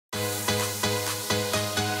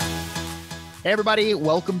Hey, everybody.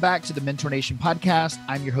 Welcome back to the Mentor Nation podcast.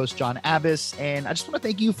 I'm your host, John Abbas, and I just want to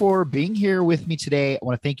thank you for being here with me today. I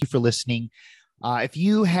want to thank you for listening. If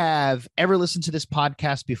you have ever listened to this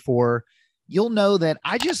podcast before, you'll know that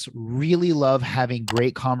I just really love having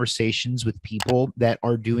great conversations with people that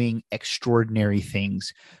are doing extraordinary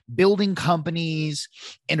things, building companies,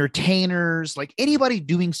 entertainers, like anybody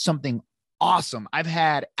doing something awesome. I've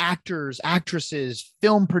had actors, actresses,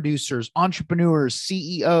 film producers, entrepreneurs,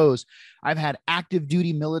 CEOs. I've had active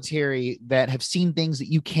duty military that have seen things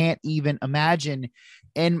that you can't even imagine.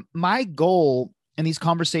 And my goal in these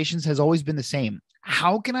conversations has always been the same.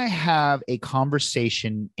 How can I have a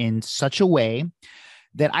conversation in such a way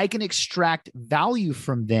that I can extract value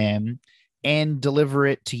from them and deliver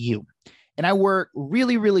it to you? And I work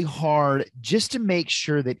really, really hard just to make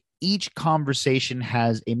sure that each conversation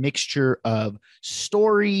has a mixture of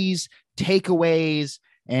stories, takeaways,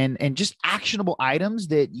 and just actionable items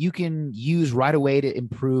that you can use right away to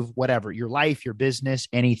improve whatever, your life, your business,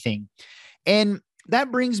 anything. And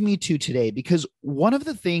that brings me to today, because one of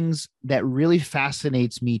the things that really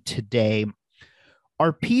fascinates me today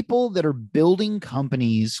are people that are building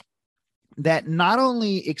companies that not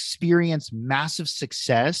only experience massive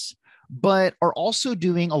success, but are also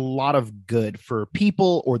doing a lot of good for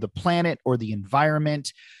people or the planet or the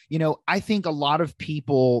environment. You know, I think a lot of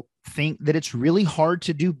people think that it's really hard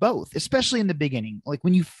to do both, especially in the beginning. Like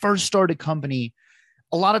when you first start a company,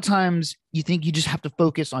 a lot of times you think you just have to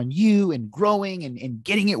focus on you and growing and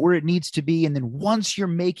getting it where it needs to be. And then once you're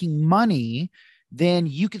making money, then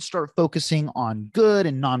you can start focusing on good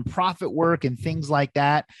and nonprofit work and things like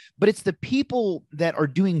that. But it's the people that are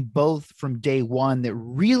doing both from day one that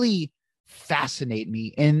really fascinate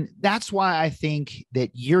me. And that's why I think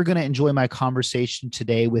that you're going to enjoy my conversation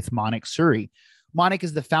today with Manik Suri. Manik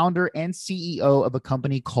is the founder and CEO of a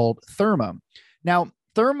company called Therma. Now,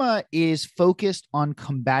 Therma is focused on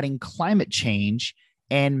combating climate change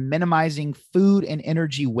and minimizing food and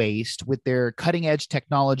energy waste with their cutting edge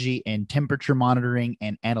technology and temperature monitoring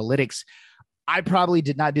and analytics. I probably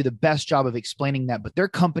did not do the best job of explaining that, but their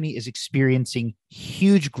company is experiencing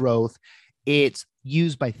huge growth. It's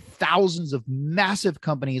used by thousands of massive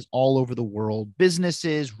companies all over the world.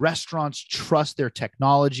 Businesses, restaurants trust their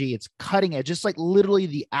technology. It's cutting edge, just like literally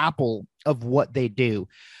the Apple of what they do.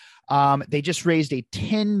 They just raised a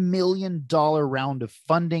 $10 million round of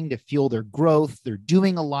funding to fuel their growth. They're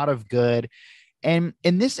doing a lot of good. And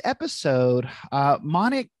in this episode,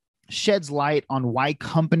 Manik sheds light on why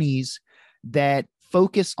companies that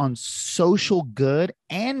focus on social good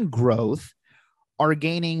and growth are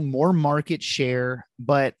gaining more market share.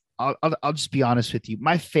 But I'll just be honest with you.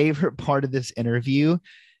 My favorite part of this interview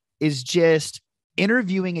is just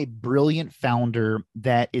interviewing a brilliant founder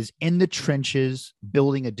that is in the trenches,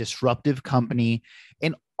 building a disruptive company,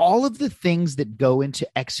 and all of the things that go into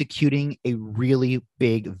executing a really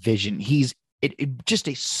big vision. He's just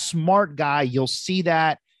a smart guy. You'll see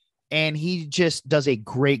that. And he just does a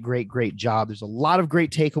great, great, great job. There's a lot of great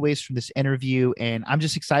takeaways from this interview, and I'm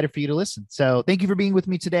just excited for you to listen. So thank you for being with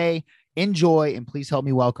me today. Enjoy, and please help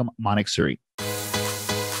me welcome Manik Suri.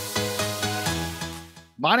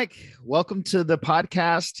 Manik, welcome to the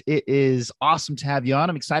podcast. It is awesome to have you on.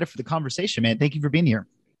 I'm excited for the conversation, man. Thank you for being here.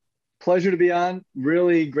 Pleasure to be on.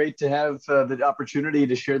 Really great to have the opportunity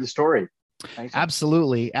to share the story. Thanks.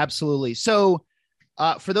 Absolutely. Absolutely. So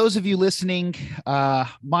for those of you listening,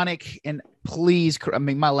 Manik, and please, I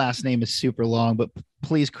mean, my last name is super long, but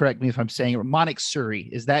please correct me if I'm saying it. Manik Suri.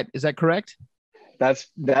 Is that correct?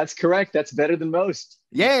 That's correct. That's better than most.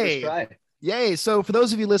 Yay. Yay. So for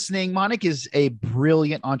those of you listening, Manik is a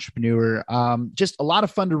brilliant entrepreneur. Just a lot of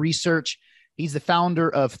fun to research. He's the founder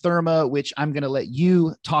of Therma, which I'm going to let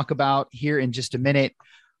you talk about here in just a minute.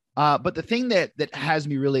 But the thing that has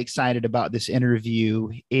me really excited about this interview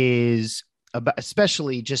is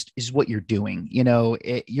especially just is what you're doing. You know,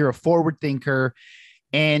 you're a forward thinker,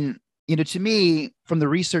 and, you know, to me, from the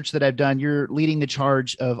research that I've done, you're leading the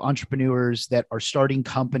charge of entrepreneurs that are starting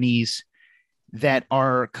companies that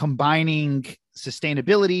are combining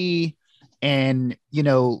sustainability and, you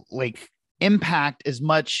know, like impact as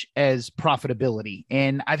much as profitability.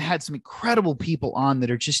 And I've had some incredible people on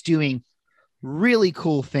that are just doing really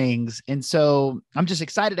cool things. And so I'm just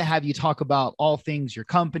excited to have you talk about all things your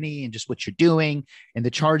company and just what you're doing and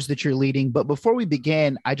the charge that you're leading. But before we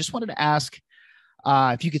begin, I just wanted to ask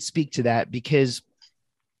if you could speak to that, because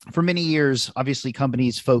for many years, obviously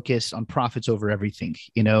companies focus on profits over everything,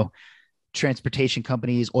 you know. Transportation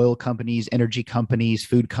companies, oil companies, energy companies,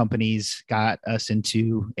 food companies got us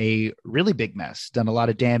into a really big mess, done a lot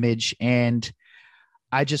of damage. And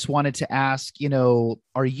I just wanted to ask, you know,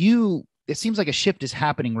 are you it seems like a shift is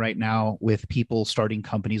happening right now with people starting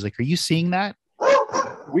companies. Like, are you seeing that?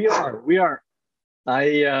 We are.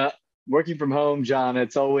 Working from home, John,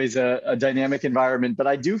 it's always a dynamic environment, but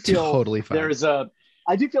I do feel Totally fine. there's a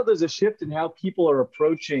shift in how people are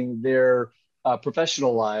approaching their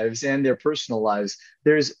professional lives and their personal lives.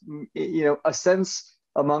 There's, a sense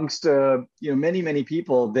amongst, many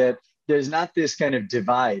people that there's not this kind of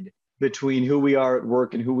divide between who we are at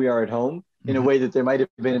work and who we are at home in a way that there might have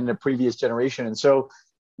been in a previous generation. And so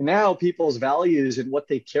now people's values and what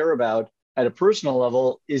they care about at a personal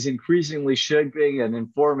level is increasingly shaping and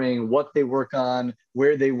informing what they work on,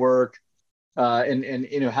 where they work,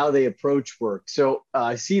 and how they approach work. So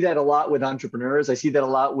I see that a lot with entrepreneurs. I see that a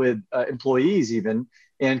lot with employees even,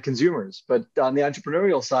 and consumers. But on the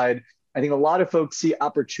entrepreneurial side, I think a lot of folks see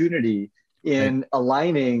opportunity in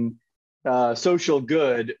aligning social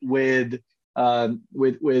good with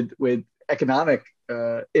economic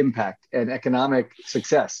impact and economic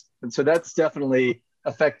success. And so that's definitely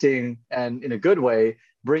affecting, and in a good way,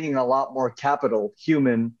 bringing a lot more capital,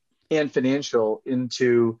 human and financial,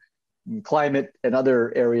 into climate and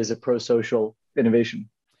other areas of pro-social innovation.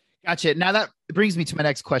 Gotcha. Now that brings me to my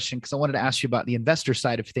next question, because I wanted to ask you about the investor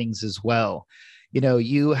side of things as well.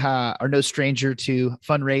 You are no stranger to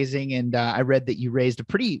fundraising, and I read that you raised a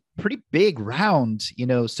pretty big round,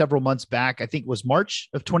 several months back. I think it was March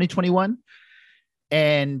of 2021.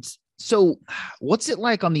 And so what's it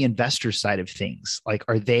like on the investor side of things? Like,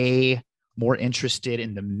 are they more interested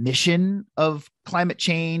in the mission of climate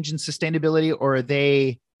change and sustainability, or are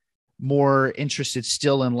they more interested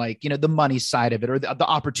still in the money side of it, or the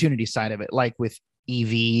opportunity side of it, like with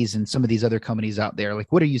EVs and some of these other companies out there?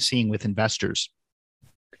 Like, what are you seeing with investors?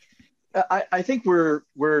 I think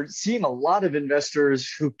we're seeing a lot of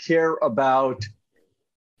investors who care about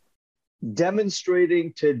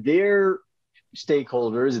demonstrating to their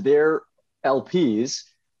stakeholders, their LPs,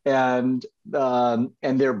 and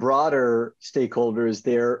their broader stakeholders,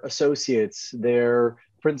 their associates, their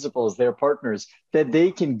principals, their partners, that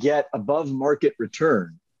they can get above market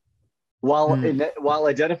return while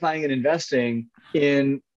identifying and investing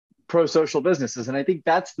in pro-social businesses. And I think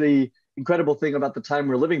that's the incredible thing about the time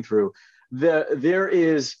we're living through. There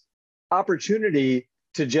is opportunity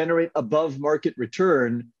to generate above market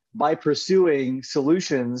return by pursuing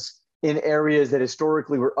solutions in areas that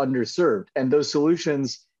historically were underserved. And those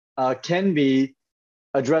solutions can be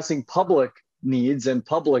addressing public needs and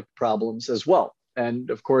public problems as well. And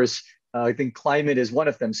of course, I think climate is one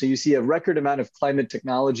of them. So you see a record amount of climate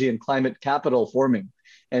technology and climate capital forming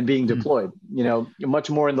and being deployed, much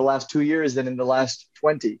more in the last 2 years than in the last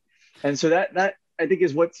 20. And so that I think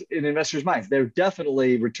is what's in investors' minds. They're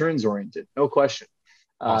definitely returns oriented, no question.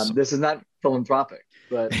 Awesome. This is not philanthropic,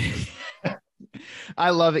 but I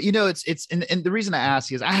love it. And the reason I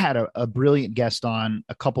ask is I had a brilliant guest on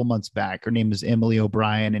a couple months back. Her name is Emily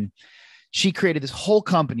O'Brien, and she created this whole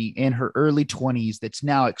company in her early 20s that's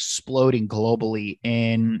now exploding globally.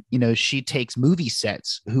 And, she takes movie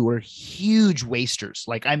sets who are huge wasters.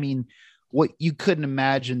 What you couldn't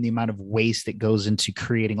imagine the amount of waste that goes into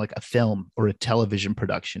creating like a film or a television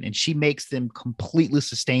production. And she makes them completely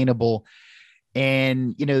sustainable.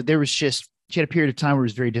 And, she had a period of time where it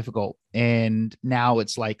was very difficult. And now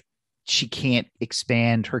it's like she can't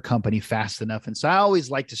expand her company fast enough. And so I always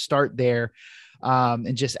like to start there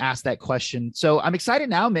and just ask that question. So I'm excited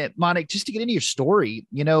now, Manik, just to get into your story.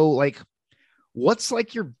 What's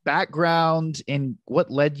like your background and what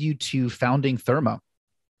led you to founding Therma?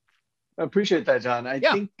 I appreciate that, John. I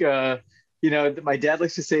think, my dad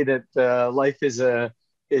likes to say that life is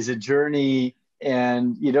a journey,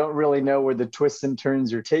 and you don't really know where the twists and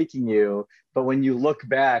turns are taking you. But when you look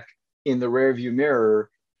back in the rearview mirror,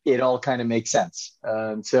 it all kind of makes sense.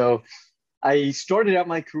 So I started out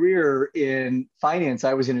my career in finance.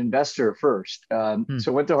 I was an investor first. So I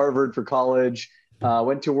went to Harvard for college,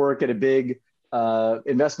 went to work at a big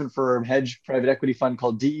investment firm, hedge private equity fund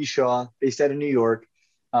called D.E. Shaw, based out of New York.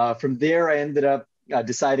 From there, I ended up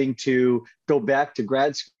deciding to go back to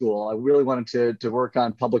grad school. I really wanted to work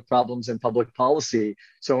on public problems and public policy.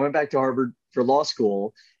 So I went back to Harvard for law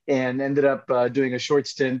school and ended up doing a short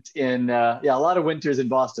stint in, a lot of winters in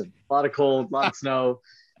Boston, a lot of cold, a lot of snow,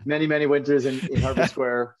 many winters in Harvard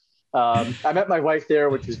Square. I met my wife there,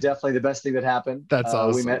 which was definitely the best thing that happened. That's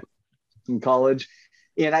awesome. We met in college.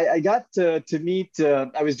 And I got to meet,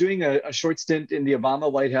 I was doing a short stint in the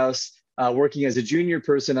Obama White House, working as a junior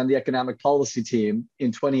person on the economic policy team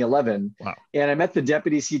in 2011. Wow. And I met the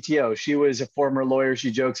deputy CTO. She was a former lawyer.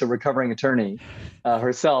 She jokes, a recovering attorney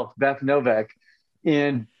herself, Beth Novak.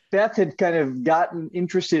 And Beth had kind of gotten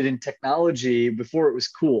interested in technology before it was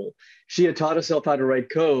cool. She had taught herself how to write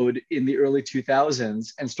code in the early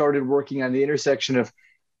 2000s and started working on the intersection of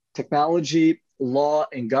technology, law,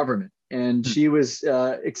 and government. And she was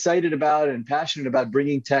excited about and passionate about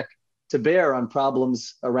bringing tech to bear on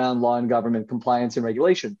problems around law and government compliance and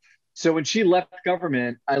regulation. So when she left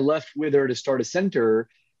government, I left with her to start a center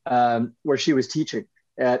where she was teaching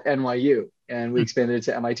at NYU. And we expanded it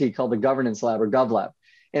to MIT, called the Governance Lab or GovLab.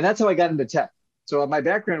 And that's how I got into tech. So my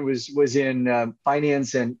background was in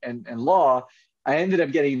finance and law. I ended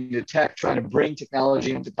up getting into tech, trying to bring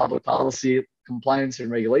technology into public policy, compliance,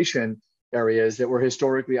 and regulation areas that were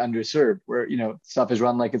historically underserved, where stuff is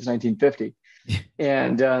run like it's 1950.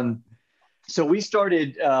 And so we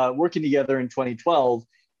started working together in 2012.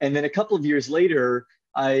 And then a couple of years later,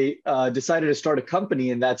 I decided to start a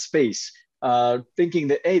company in that space, thinking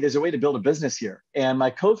that, hey, there's a way to build a business here. And my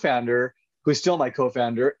co-founder, who's still my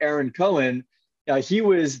co-founder, Aaron Cohen, he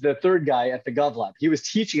was the third guy at the GovLab. He was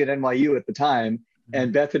teaching at NYU at the time,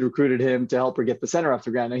 and Beth had recruited him to help her get the center off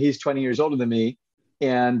the ground. Now he's 20 years older than me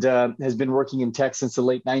and has been working in tech since the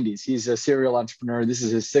late 90s. He's a serial entrepreneur. This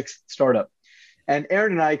is his sixth startup. And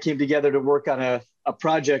Aaron and I came together to work on a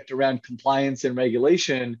project around compliance and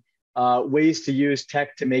regulation, ways to use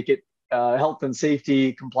tech to make it health and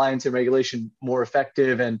safety, compliance and regulation more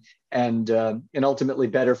effective and ultimately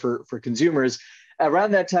better for consumers.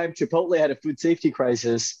 Around that time, Chipotle had a food safety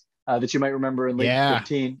crisis that you might remember in late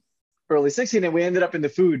 15, early 16, and we ended up in the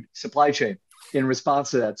food supply chain in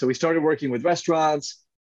response to that. So we started working with restaurants,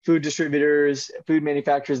 food distributors, food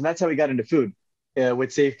manufacturers, and that's how we got into food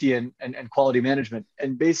with safety and quality management,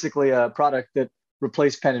 and basically a product that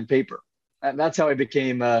replaced pen and paper. And that's how I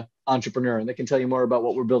became an entrepreneur. And they can tell you more about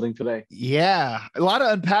what we're building today. Yeah. A lot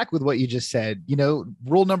to unpack with what you just said.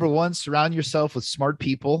 Rule number one, surround yourself with smart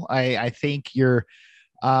people. I think your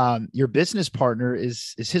business partner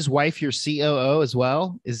is his wife, your COO as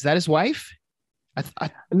well. Is that his wife?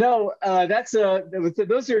 No,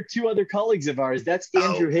 those are two other colleagues of ours. That's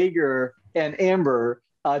Andrew Hager and Amber.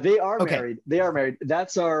 They are married. They are married.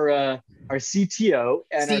 That's our CTO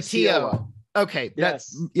and our COO. Okay.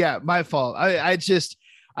 That's my fault.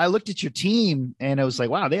 I looked at your team and I was like,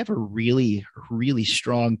 wow, they have a really, really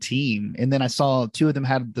strong team. And then I saw two of them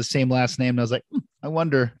had the same last name. And I was like, I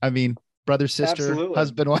wonder, brother, sister, Absolutely.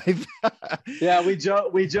 Husband, wife. Yeah. We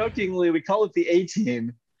jokingly, we call it the A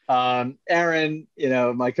team. Aaron,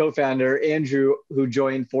 my co-founder, Andrew, who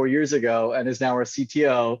joined 4 years ago and is now our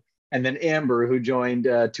CTO. And then Amber, who joined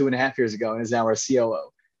 2.5 years ago and is now our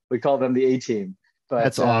COO. We call them the A team. But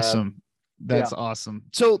that's awesome. That's awesome.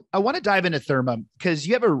 So I want to dive into Therma because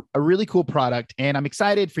you have a really cool product and I'm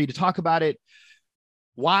excited for you to talk about it,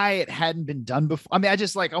 why it hadn't been done before. I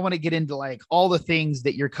want to get into all the things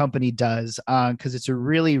that your company does because it's a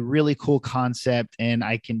really, really cool concept. And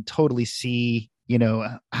I can totally see,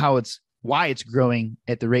 why it's growing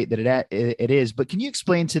at the rate that it is. But can you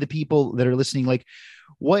explain to the people that are listening,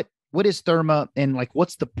 what is Therma and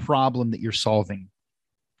what's the problem that you're solving?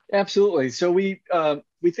 Absolutely. So we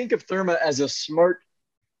think of Therma as a smart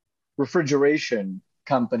refrigeration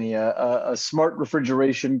company, a smart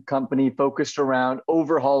refrigeration company focused around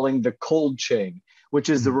overhauling the cold chain, which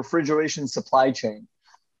is the refrigeration supply chain.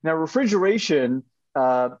 Now, refrigeration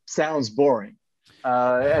sounds boring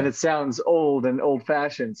and it sounds old and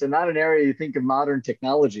old-fashioned. So not an area you think of modern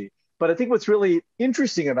technology. But I think what's really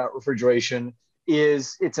interesting about refrigeration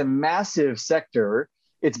is it's a massive sector.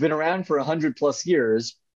 It's been around for 100 plus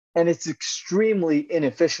years. And it's extremely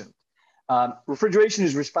inefficient. Refrigeration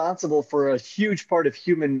is responsible for a huge part of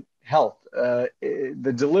human health.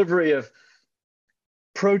 The delivery of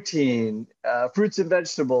protein, fruits and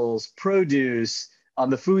vegetables, produce on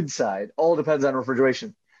the food side, all depends on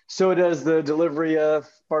refrigeration. So does the delivery of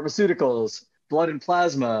pharmaceuticals, blood and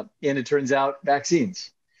plasma, and it turns out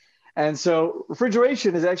vaccines. And so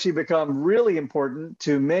refrigeration has actually become really important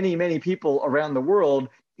to many, many people around the world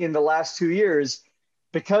in the last 2 years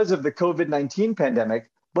because of the COVID-19 pandemic,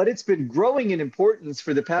 but it's been growing in importance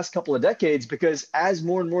for the past couple of decades because as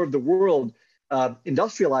more and more of the world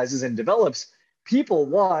industrializes and develops, people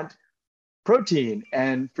want protein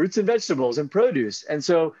and fruits and vegetables and produce. And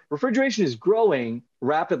so refrigeration is growing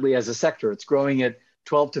rapidly as a sector. It's growing at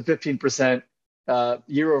 12 to 15%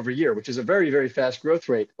 year over year, which is a very, very fast growth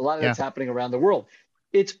rate. A lot of that's happening around the world.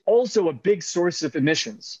 It's also a big source of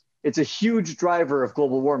emissions. It's a huge driver of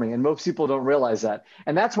global warming, and most people don't realize that.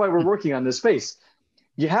 And that's why we're working on this space.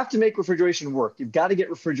 You have to make refrigeration work. You've got to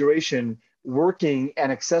get refrigeration working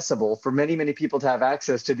and accessible for many, many people to have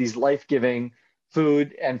access to these life-giving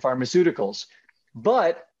food and pharmaceuticals.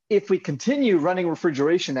 But if we continue running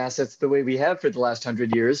refrigeration assets the way we have for the last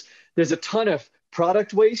 100 years, there's a ton of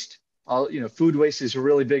product waste. Food waste is a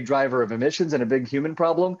really big driver of emissions and a big human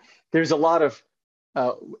problem. There's a lot of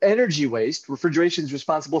energy waste. Refrigeration is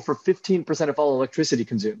responsible for 15% of all electricity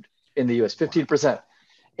consumed in the US, 15%.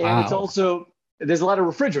 And it's Wow. also, there's a lot of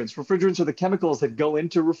refrigerants. Refrigerants are the chemicals that go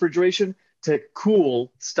into refrigeration to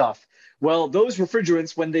cool stuff. Well, those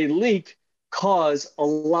refrigerants, when they leak, cause a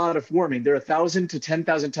lot of warming. They're 1,000 to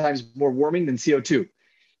 10,000 times more warming than CO2.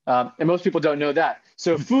 And most people don't know that.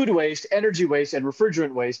 So food waste, energy waste, and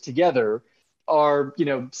refrigerant waste together are,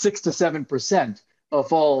 6 to 7%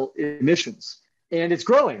 of all emissions. And it's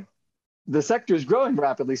growing. The sector is growing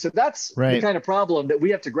rapidly. So that's the Right. kind of problem that we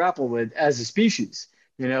have to grapple with as a species.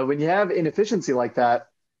 When you have inefficiency like that,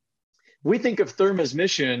 we think of Therma's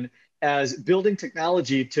mission as building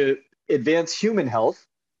technology to advance human health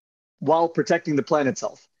while protecting the planet's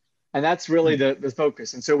health. And that's really the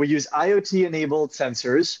focus. And so we use IoT-enabled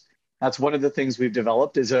sensors. That's one of the things we've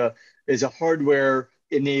developed is a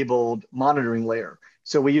hardware-enabled monitoring layer.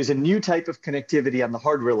 So we use a new type of connectivity on the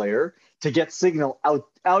hardware layer to get signal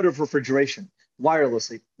out of refrigeration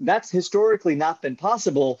wirelessly. That's historically not been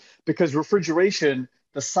possible because refrigeration,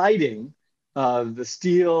 the siding, the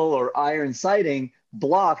steel or iron siding,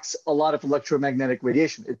 blocks a lot of electromagnetic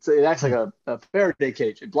radiation. It acts like a Faraday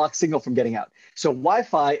cage. It blocks signal from getting out. So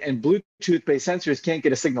Wi-Fi and Bluetooth-based sensors can't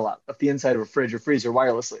get a signal out of the inside of a fridge or freezer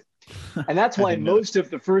wirelessly. And that's I why didn't know most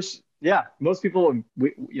people,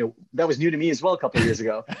 that was new to me as well a couple of years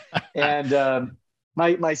ago. that. And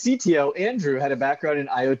my CTO, Andrew, had a background in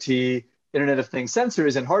IoT, Internet of Things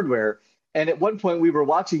sensors and hardware. And at one point, we were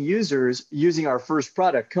watching users using our first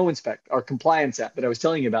product, CoInspect, our compliance app that I was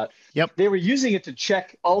telling you about. Yep. They were using it to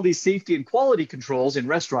check all these safety and quality controls in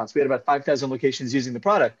restaurants. We had about 5,000 locations using the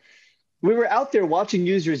product. We were out there watching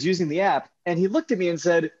users using the app, and he looked at me and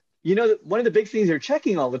said, one of the big things they're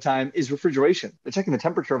checking all the time is refrigeration. They're checking the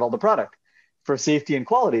temperature of all the product for safety and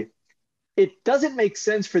quality. It doesn't make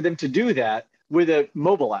sense for them to do that with a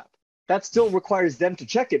mobile app. That still requires them to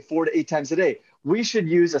check it 4 to 8 times a day. We should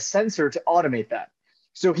use a sensor to automate that.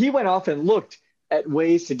 So he went off and looked at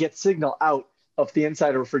ways to get signal out of the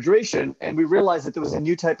inside of refrigeration. And we realized that there was a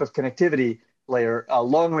new type of connectivity layer,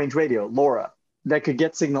 long range radio, LoRa, that could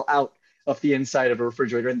get signal out of the inside of a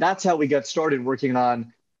refrigerator. And that's how we got started working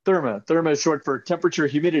on Therma. Therma is short for temperature,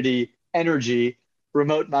 humidity, energy,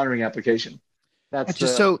 remote monitoring application. That's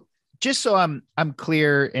just so I'm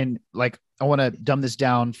clear, and like I want to dumb this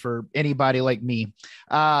down for anybody like me.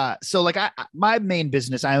 So like my main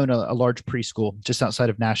business, I own a large preschool just outside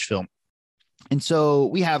of Nashville. And so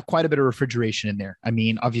we have quite a bit of refrigeration in there. I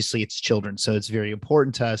mean, obviously it's children, so it's very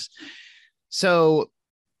important to us. So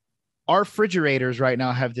our refrigerators right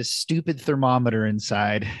now have this stupid thermometer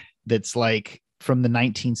inside that's like from the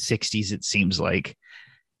 1960s, it seems like.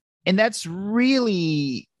 And that's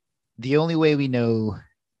really the only way we know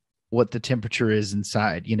what the temperature is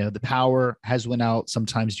inside. The power has went out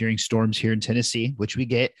sometimes during storms here in Tennessee, which we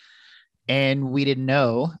get. And we didn't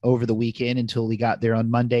know over the weekend until we got there on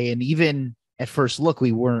Monday. And even at first look,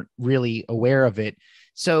 we weren't really aware of it.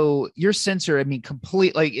 So your sensor, I mean,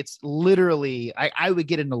 like it's literally, I would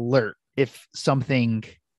get an alert if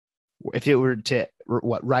it were to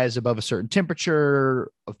rise above a certain temperature,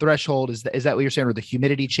 a threshold. Is that what you're saying? Or the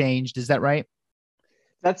humidity changed? Is that right?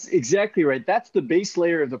 That's exactly right. That's the base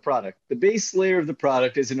layer of the product. The base layer of the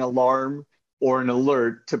product is an alarm or an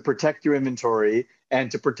alert to protect your inventory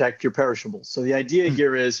and to protect your perishables. So the idea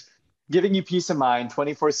here is giving you peace of mind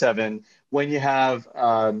 24/7 when you have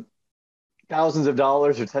thousands of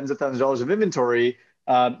dollars or tens of thousands of dollars of inventory.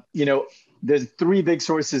 There's 3 big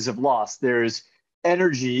sources of loss. There's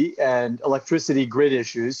energy and electricity grid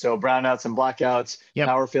issues, so brownouts and blackouts, Yep.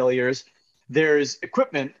 power failures. There's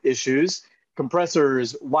equipment issues,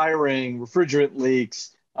 compressors, wiring, refrigerant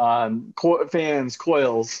leaks, fans,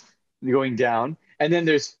 coils going down. And then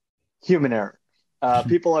there's human error.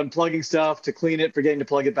 People unplugging stuff to clean it, forgetting to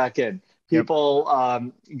plug it back in. People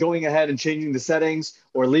going ahead and changing the settings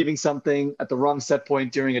or leaving something at the wrong set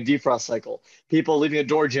point during a defrost cycle. People leaving a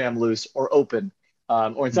door jamb loose or open.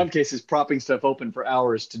 Or in some cases, propping stuff open for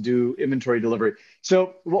hours to do inventory delivery.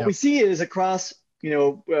 So what we see is across,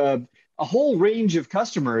 a whole range of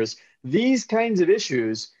customers, these kinds of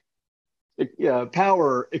issues,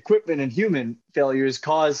 power, equipment, and human failures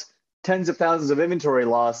cause tens of thousands of inventory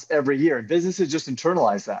loss every year. And businesses just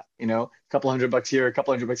internalize that, a couple $100 here, a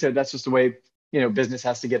couple $100 here. That's just the way, business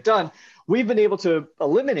has to get done. We've been able to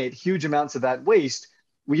eliminate huge amounts of that waste.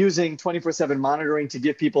 We're using 24/7 monitoring to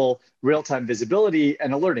give people real-time visibility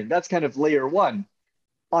and alerting. That's kind of layer 1.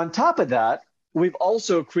 On top of that, we've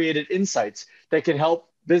also created insights that can help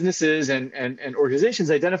businesses and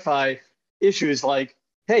organizations identify issues like,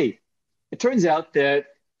 hey, it turns out that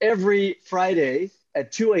every Friday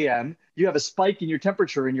at 2 a.m., you have a spike in your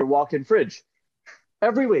temperature in your walk-in fridge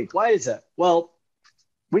every week. Why is that? Well,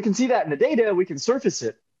 we can see that in the data. We can surface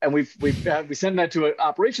it, and we send that to an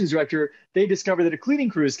operations director. They discover that a cleaning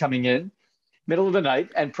crew is coming in middle of the night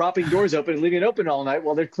and propping doors open and leaving it open all night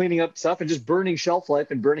while they're cleaning up stuff and just burning shelf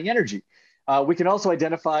life and burning energy. We can also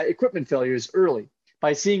identify equipment failures early.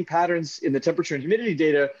 By seeing patterns in the temperature and humidity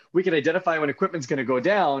data, we can identify when equipment's going to go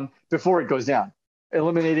down before it goes down,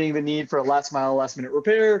 eliminating the need for a last minute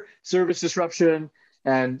repair, service disruption,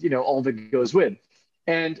 and all that goes with.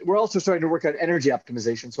 And we're also starting to work on energy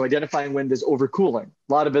optimization, so identifying when there's overcooling.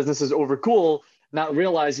 A lot of businesses overcool, not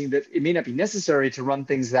realizing that it may not be necessary to run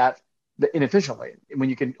things that inefficiently. When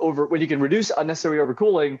you can reduce unnecessary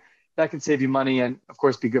overcooling, that can save you money and, of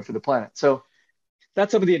course, be good for the planet. So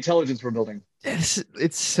that's some of the intelligence we're building.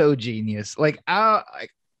 It's so genius. Like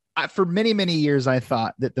for many, many years, I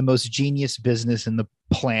thought that the most genius business in the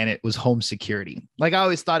planet was home security. Like I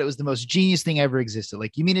always thought it was the most genius thing ever existed.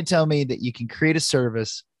 Like, you mean to tell me that you can create a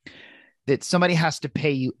service that somebody has to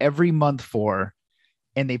pay you every month for,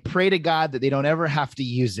 and they pray to God that they don't ever have to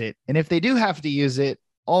use it. And if they do have to use it,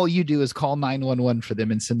 all you do is call 911 for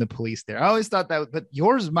them and send the police there. I always thought that, but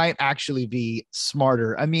yours might actually be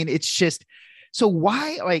smarter. I mean, it's just, so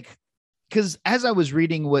why, like, because as I was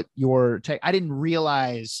reading what your tech, I didn't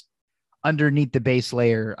realize underneath the base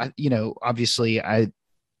layer, obviously I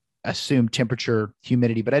assumed temperature,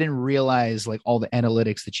 humidity, but I didn't realize like all the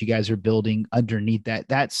analytics that you guys are building underneath that.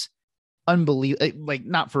 That's unbelievable. Like,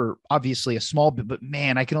 not for obviously a small bit, but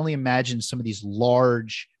man, I can only imagine some of these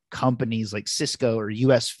large companies like Cisco or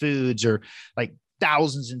US Foods or like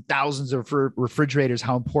thousands and thousands of refrigerators,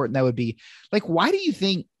 how important that would be. Like, why do you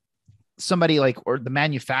think somebody like, or the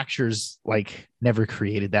manufacturers like never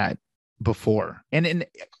created that before? And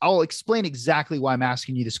I'll explain exactly why I'm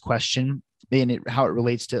asking you this question and how it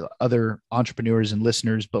relates to other entrepreneurs and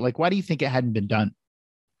listeners, but like, why do you think it hadn't been done?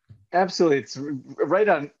 Absolutely. It's right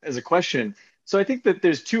on as a question. So I think that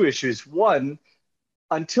there's two issues. One,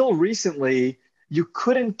 until recently, you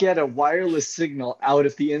couldn't get a wireless signal out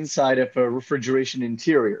of the inside of a refrigeration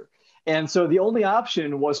interior. And so the only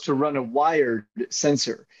option was to run a wired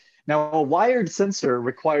sensor. Now, a wired sensor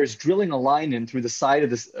requires drilling a line in through the side of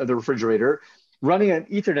the refrigerator, running an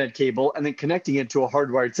Ethernet cable, and then connecting it to a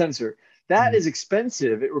hardwired sensor. That is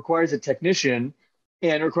expensive. It requires a technician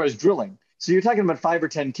and it requires drilling. So you're talking about 5 or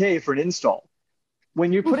 10K for an install.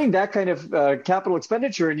 When you're putting that kind of capital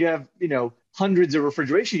expenditure and you have, hundreds of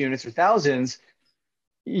refrigeration units or thousands,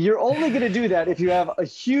 you're only going to do that if you have a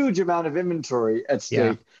huge amount of inventory at stake.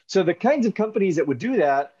 Yeah. So the kinds of companies that would do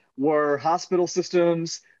that were hospital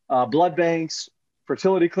systems, blood banks,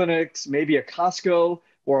 fertility clinics, maybe a Costco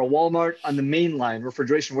or a Walmart on the main line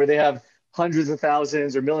refrigeration where they have hundreds of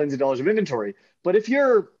thousands or millions of dollars of inventory. But if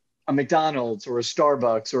you're a McDonald's or a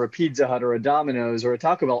Starbucks or a Pizza Hut or a Domino's or a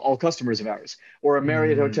Taco Bell, all customers of ours, or a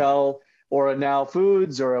Marriott Hotel or a Now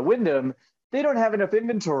Foods or a Wyndham, they don't have enough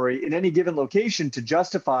inventory in any given location to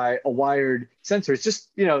justify a wired sensor. It's just,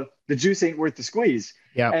 the juice ain't worth the squeeze.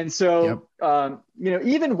 Yeah. And so,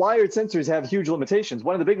 even wired sensors have huge limitations.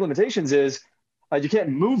 One of the big limitations is you can't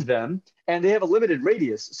move them and they have a limited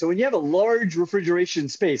radius. So when you have a large refrigeration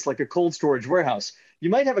space, like a cold storage warehouse, you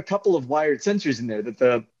might have a couple of wired sensors in there that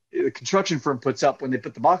the construction firm puts up when they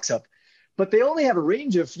put the box up, but they only have a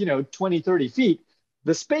range of, 20, 30 feet.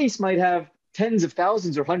 The space might have tens of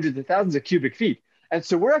thousands or hundreds of thousands of cubic feet. And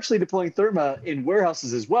so we're actually deploying Therma in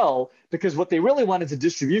warehouses as well, because what they really want is a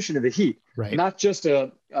distribution of the heat, right, not just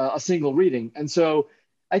a single reading. And so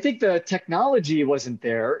I think the technology wasn't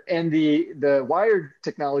there, and the wired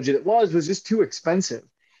technology that was just too expensive.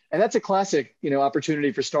 And that's a classic,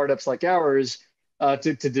 opportunity for startups like ours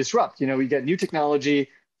to disrupt. We get new technology,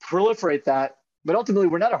 proliferate that, but ultimately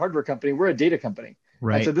we're not a hardware company, we're a data company.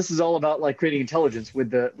 Right. And so this is all about like creating intelligence with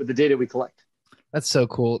the data we collect. That's so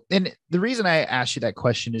cool. And the reason I asked you that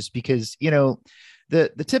question is because,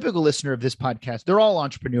 the typical listener of this podcast, they're all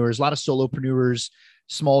entrepreneurs, a lot of solopreneurs,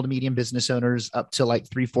 small to medium business owners, up to like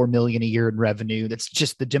 3-4 million a year in revenue. That's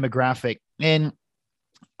just the demographic. And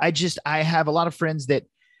I have a lot of friends that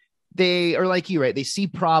they are like you, right? They see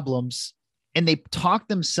problems and they talk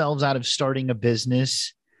themselves out of starting a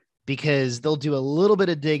business because they'll do a little bit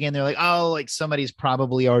of digging. They're like, oh, like somebody's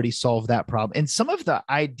probably already solved that problem. And some of the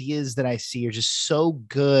ideas that I see are just so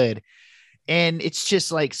good. And it's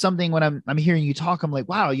just like something when I'm hearing you talk, I'm like,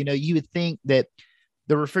 wow, you would think that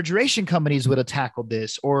the refrigeration companies would have tackled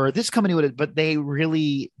this or this company would have, but they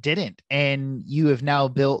really didn't. And you have now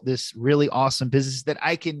built this really awesome business that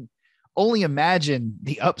I can only imagine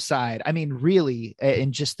the upside. I mean, really,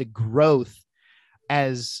 and just the growth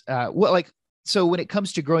as what like so when it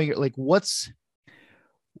comes to growing, like what's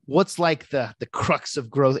like the crux of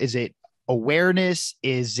growth? Is it awareness?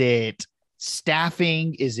 Is it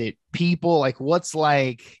staffing? Is it people? Like what's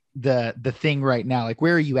like the thing right now? Like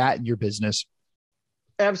where are you at in your business?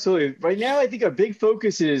 Absolutely. Right now, I think a big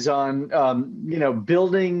focus is on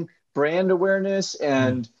building brand awareness Mm.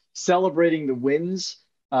 and celebrating the wins.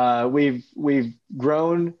 We've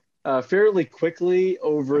grown fairly quickly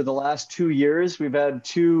over the last 2 years. We've had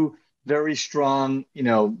two very strong,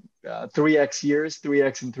 3x years,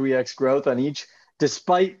 3x and 3x growth on each,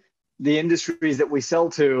 despite the industries that we sell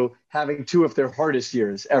to having two of their hardest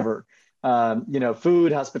years ever.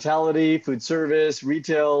 Food, hospitality, food service,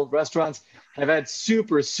 retail, restaurants have had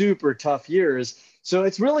super, super tough years. So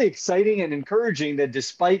it's really exciting and encouraging that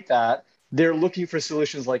despite that, they're looking for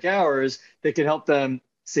solutions like ours that can help them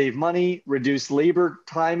save money, reduce labor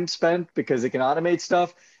time spent because they can automate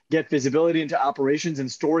stuff, get visibility into operations in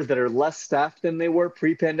stores that are less staffed than they were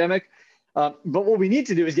pre-pandemic. But what we need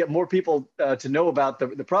to do is get more people to know about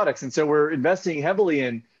the products. And so we're investing heavily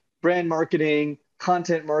in brand marketing,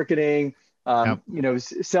 content marketing, Yep.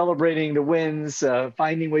 celebrating the wins,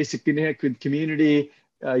 finding ways to connect with community,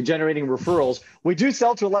 generating referrals. We do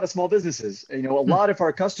sell to a lot of small businesses. A Hmm. lot of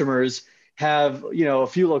our customers have, a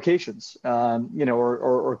few locations,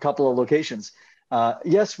 or a couple of locations.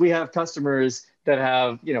 Yes, we have customers that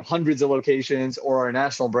have, hundreds of locations or are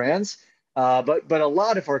national brands. But a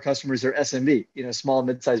lot of our customers are SMB, small,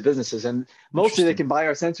 mid-sized businesses, and mostly they Interesting. can buy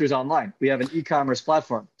our sensors online. We have an e-commerce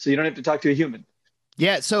platform, so you don't have to talk to a human.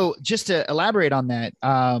 Yeah. So just to elaborate on that,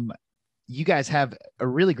 you guys have a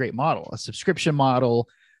really great model, a subscription model,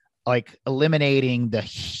 like eliminating the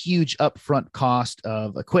huge upfront cost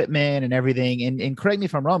of equipment and everything. And correct me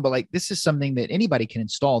if I'm wrong, but like this is something that anybody can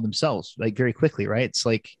install themselves like very quickly, right? It's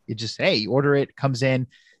like you just, hey, you order it, comes in,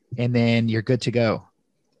 and then you're good to go.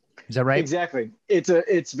 Is that right? Exactly.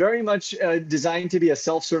 It's very much designed to be a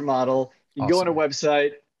self-serve model. You go on a Awesome.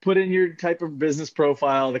 website, put in your type of business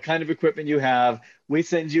profile, the kind of equipment you have. We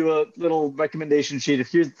send you a little recommendation sheet. If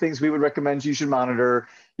here's the things we would recommend you should monitor,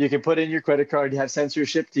 you can put in your credit card, have sensors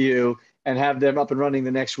shipped to you, and have them up and running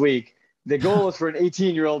the next week. The goal is for an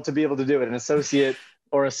 18-year-old to be able to do it, an associate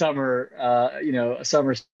or a summer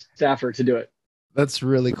staffer to do it. That's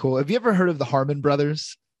really cool. Have you ever heard of the Harmon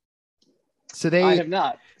brothers? So I have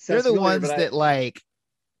not. they're Sounds the familiar, but ones I that like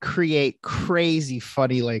create crazy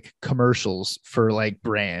funny like commercials for like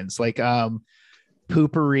brands like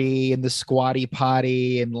Poopery and the Squatty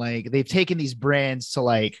Potty, and like they've taken these brands to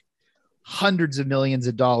like hundreds of millions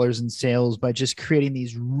of dollars in sales by just creating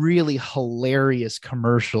these really hilarious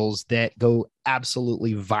commercials that go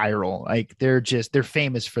absolutely viral. Like they're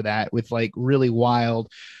famous for that with like really wild,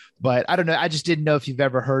 but I don't know. I just didn't know if you've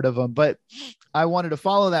ever heard of them, but I wanted to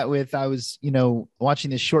follow that with, I was,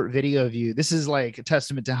 watching this short video of you. This is like a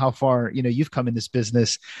testament to how far, you've come in this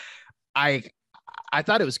business. I I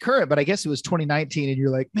thought it was current, but I guess it was 2019. And you're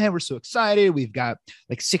like, man, we're so excited. We've got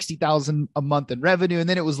like 60,000 a month in revenue. And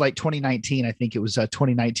then it was like 2019. I think it was a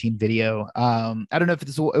 2019 video. I don't know if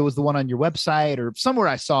it was the one on your website or somewhere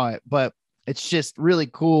I saw it, but it's just really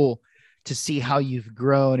cool to see how you've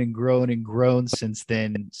grown and grown and grown since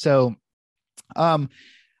then. So, um,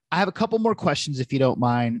 I have a couple more questions if you don't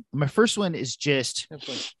mind. My first one is just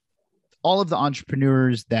all of the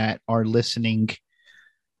entrepreneurs that are listening,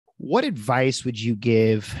 what advice would you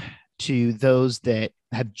give to those that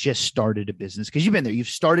have just started a business? Because you've been there, you've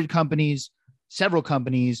started companies, several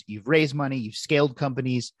companies, you've raised money, you've scaled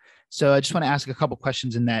companies. So I just want to ask a couple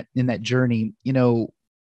questions in that journey.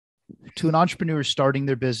 To an entrepreneur starting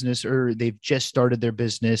their business or they've just started their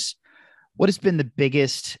business, what has been the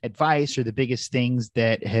biggest advice or the biggest things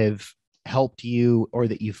that have helped you or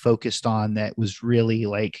that you focused on that was really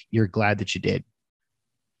like you're glad that you did?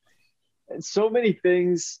 So many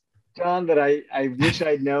things, John, that I wish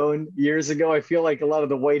I'd known years ago. I feel like a lot of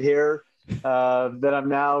the white hair that I'm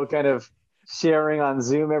now kind of sharing on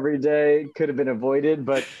Zoom every day could have been avoided.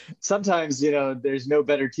 But sometimes, there's no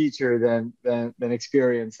better teacher than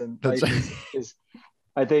experience, and That's life is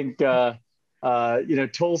I think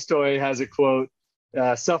Tolstoy has a quote: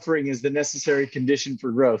 "Suffering is the necessary condition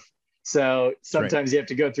for growth." So that's right. sometimes you have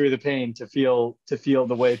to go through the pain to feel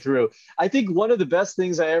the way through. I think one of the best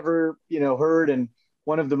things I ever heard, and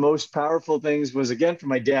one of the most powerful things, was again from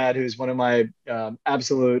my dad, who's one of my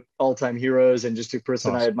absolute all-time heroes and just a That's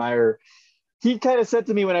person I awesome. admire. He kind of said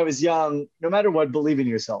to me when I was young, no matter what, believe in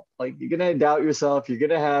yourself. Like, you're gonna doubt yourself, you're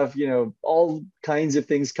gonna have all kinds of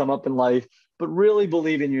things come up in life, but really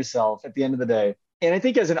believe in yourself at the end of the day. And I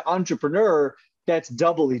think as an entrepreneur, that's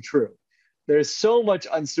doubly true. there's so much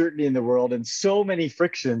uncertainty in the world and so many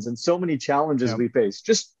frictions and so many challenges Yep. we face.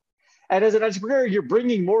 And as an entrepreneur, you're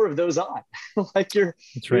bringing more of those on. Like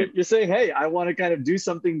That's right. you're saying, hey, I want to kind of do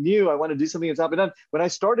something new. I want to do something that's not been done. When I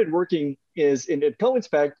started working at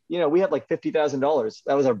Co-Inspect, we had like $50,000.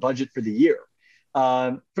 That was our budget for the year.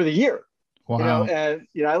 Wow. And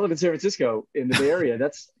I live in San Francisco in the Bay Area.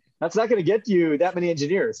 That's not going to get you that many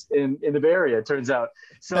engineers in the Bay Area, it turns out.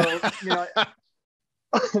 So,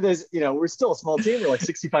 we're still a small team. We're like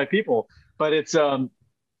 65 people, but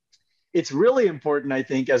it's really important, I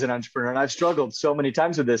think, as an entrepreneur, and I've struggled so many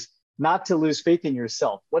times with this, not to lose faith in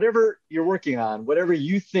yourself. Whatever you're working on, whatever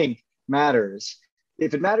you think matters,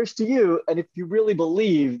 if it matters to you, and if you really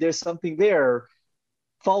believe there's something there,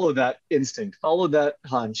 follow that instinct, follow that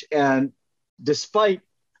hunch. And despite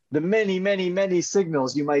the many, many, many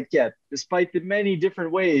signals you might get, despite the many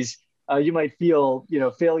different ways you might feel,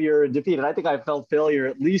 failure and defeat. And I think I've felt failure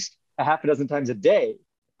at least a half a dozen times a day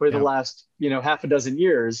for the last, half a dozen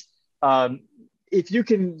years. If you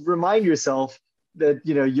can remind yourself that,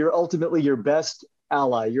 you're ultimately your best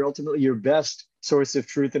ally, you're ultimately your best source of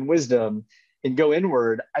truth and wisdom, and go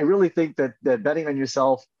inward, I really think that betting on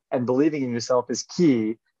yourself and believing in yourself is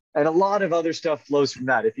key. And a lot of other stuff flows from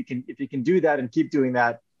that. If you can do that and keep doing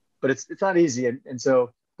that, but it's not easy. And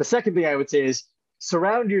so the second thing I would say is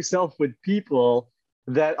surround yourself with people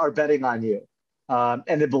that are betting on you and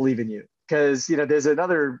that believe in you. Because, there's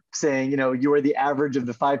another saying, you are the average of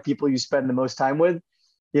the 5 people you spend the most time with.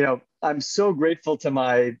 I'm so grateful to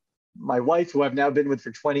my wife, who I've now been with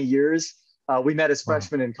for 20 years. We met as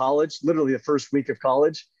freshmen in college, literally the first week of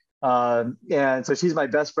college. And so she's my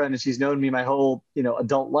best friend, and she's known me my whole,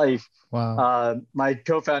 adult life. Wow. My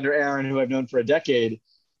co-founder, Aaron, who I've known for a decade.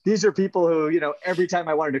 These are people who, every time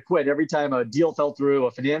I wanted to quit, every time a deal fell through,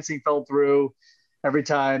 a financing fell through, every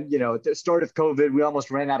time, at the start of COVID, we almost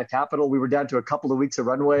ran out of capital. We were down to a couple of weeks of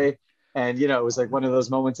runway. And, it was like one of those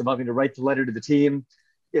moments of having to write the letter to the team.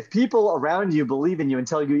 If people around you believe in you and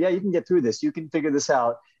tell you, yeah, you can get through this, you can figure this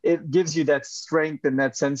out, it gives you that strength and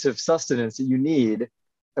that sense of sustenance that you need,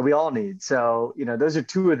 that we all need. So, those are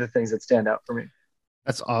 2 of the things that stand out for me.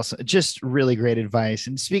 That's awesome. Just really great advice.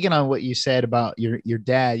 And speaking on what you said about your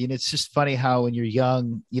dad, it's just funny how when you're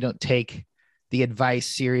young, you don't take the advice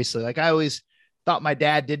seriously. Like I always thought my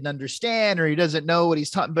dad didn't understand, or he doesn't know what he's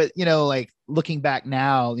talking. But, like looking back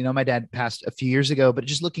now, my dad passed a few years ago, but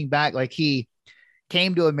just looking back, like he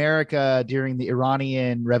came to America during the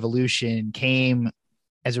Iranian Revolution, came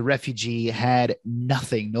as a refugee, had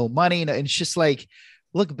nothing, no money. And it's just like,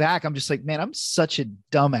 look back, I'm just like, man, I'm such a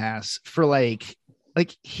dumbass for like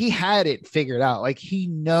he had it figured out. Like he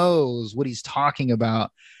knows what he's talking about.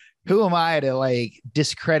 Who am I to like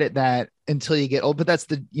discredit that until you get old? But that's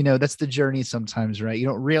the journey sometimes, right? You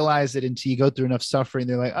don't realize it until you go through enough suffering.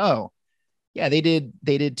 They're like, oh yeah, they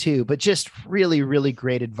did too. But just really, really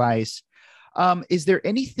great advice. Is there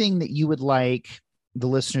anything that you would like the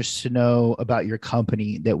listeners to know about your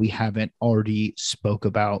company that we haven't already spoke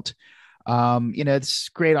about? It's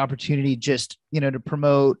a great opportunity just, to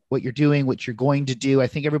promote what you're doing, what you're going to do. I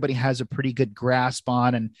think everybody has a pretty good grasp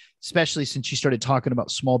on, and especially since you started talking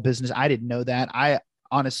about small business, I didn't know that. I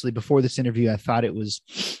honestly, before this interview, I thought it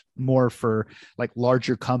was more for like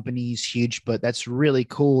larger companies, huge, but that's really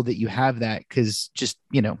cool that you have that. Cause just,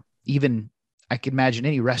 even I could imagine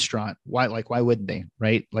any restaurant, why wouldn't they?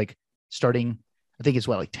 Right. Like starting, I think it's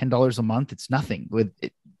like $10 a month. It's nothing with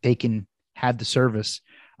it. They can have the service.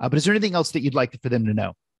 But is there anything else that you'd like for them to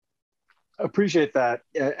know? Appreciate that.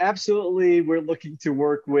 Absolutely. We're looking to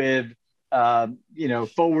work with,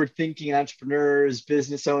 forward-thinking entrepreneurs,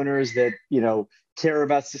 business owners that, care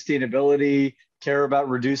about sustainability, care about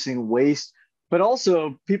reducing waste, but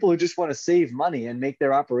also people who just want to save money and make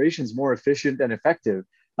their operations more efficient and effective.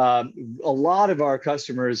 A lot of our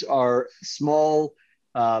customers are small,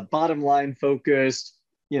 bottom line focused,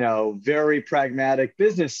 very pragmatic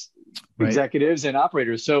business executives and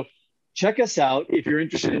operators. So check us out if you're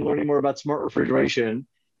interested in learning more about smart refrigeration.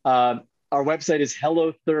 Our website is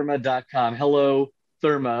hellotherma.com. Hello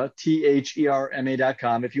Therma,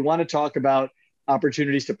 THERMA.com. If you want to talk about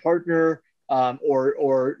opportunities to partner,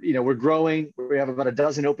 or we're growing. We have about a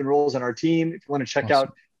dozen open roles on our team. If you want to check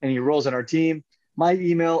out any roles on our team, my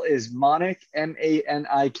email is Manik,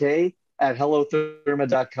 MANIK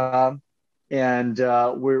 @hellotherma.com. And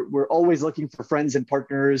we're always looking for friends and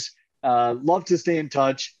partners. Love to stay in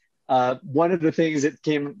touch. One of the things that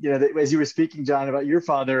came, as you were speaking, John, about your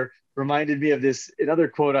father, reminded me of this another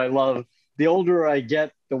quote I love: "The older I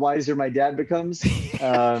get, the wiser my dad becomes."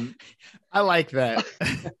 I like that.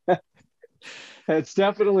 It's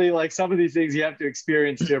definitely like some of these things you have to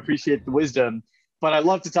experience to appreciate the wisdom. but I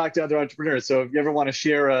love to talk to other entrepreneurs. So if you ever want to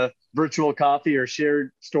share a virtual coffee or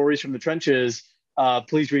share stories from the trenches,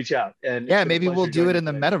 please reach out. And yeah, maybe we'll do it in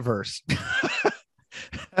the metaverse.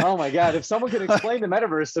 Oh my God. If someone can explain the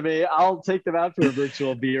metaverse to me, I'll take them out for a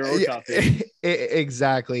virtual beer or coffee.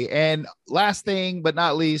 Exactly. And last thing, but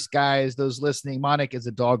not least, guys, those listening, Manik is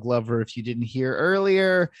a dog lover, if you didn't hear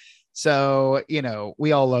earlier. So,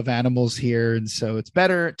 we all love animals here. And so it's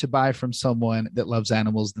better to buy from someone that loves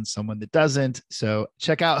animals than someone that doesn't. So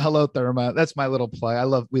check out Hello Therma. That's my little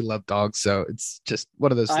plug. We love dogs. So it's just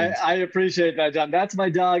one of those things. I appreciate that, John. That's my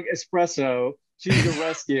dog, Espresso. She's a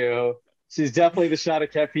rescue. She's definitely the shot of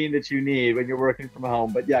caffeine that you need when you're working from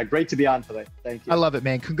home. But yeah, great to be on today. Thank you. I love it,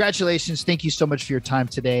 man. Congratulations. Thank you so much for your time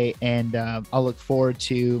today. And I'll look forward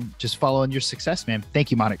to just following your success, man.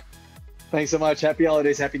 Thank you, Manik. Thanks so much. Happy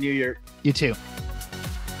holidays. Happy New Year. You too.